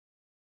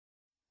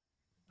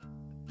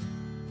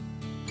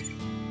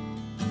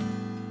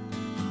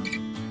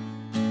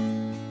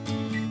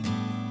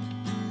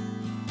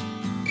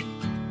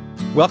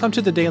Welcome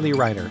to The Daily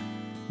Writer,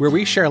 where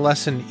we share a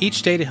lesson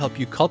each day to help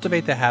you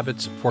cultivate the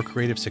habits for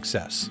creative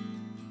success.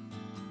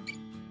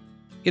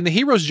 In the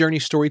Hero's Journey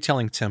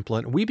storytelling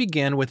template, we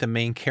begin with a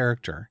main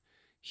character.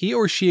 He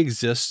or she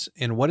exists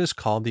in what is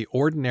called the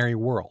ordinary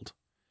world.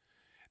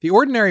 The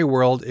ordinary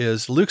world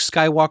is Luke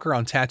Skywalker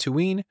on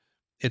Tatooine,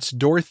 it's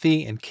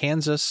Dorothy in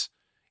Kansas,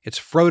 it's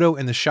Frodo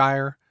in the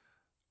Shire,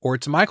 or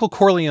it's Michael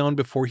Corleone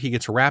before he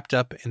gets wrapped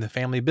up in the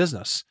family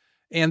business.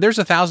 And there's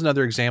 1,000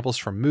 other examples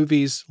from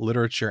movies,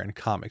 literature, and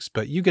comics,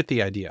 but you get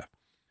the idea.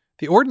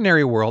 The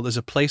ordinary world is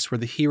a place where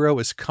the hero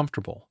is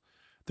comfortable.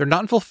 They're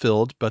not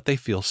fulfilled, but they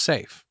feel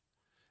safe.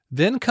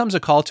 Then comes a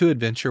call to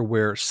adventure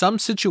where some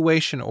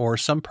situation or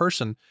some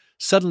person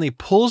suddenly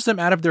pulls them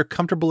out of their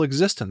comfortable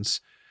existence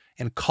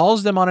and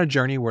calls them on a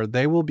journey where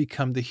they will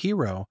become the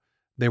hero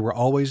they were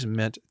always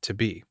meant to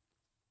be.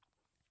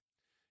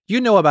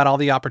 You know about all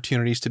the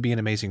opportunities to be an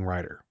amazing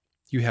writer.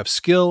 You have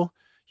skill,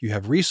 you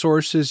have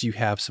resources, you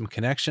have some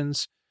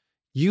connections.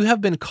 You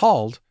have been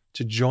called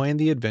to join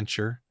the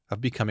adventure of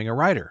becoming a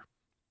writer.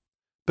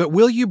 But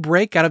will you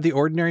break out of the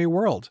ordinary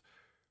world?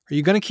 Are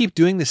you going to keep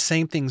doing the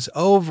same things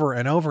over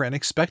and over and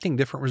expecting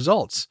different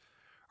results?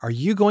 Are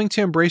you going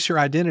to embrace your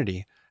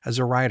identity as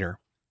a writer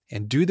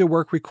and do the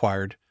work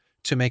required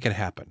to make it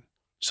happen?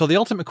 So the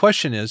ultimate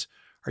question is,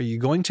 are you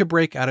going to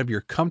break out of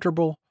your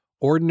comfortable,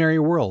 ordinary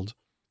world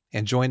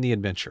and join the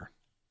adventure?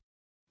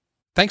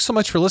 Thanks so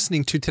much for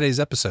listening to today's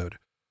episode.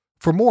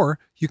 For more,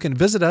 you can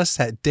visit us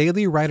at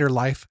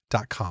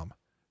dailywriterlife.com.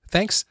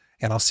 Thanks,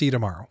 and I'll see you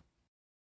tomorrow.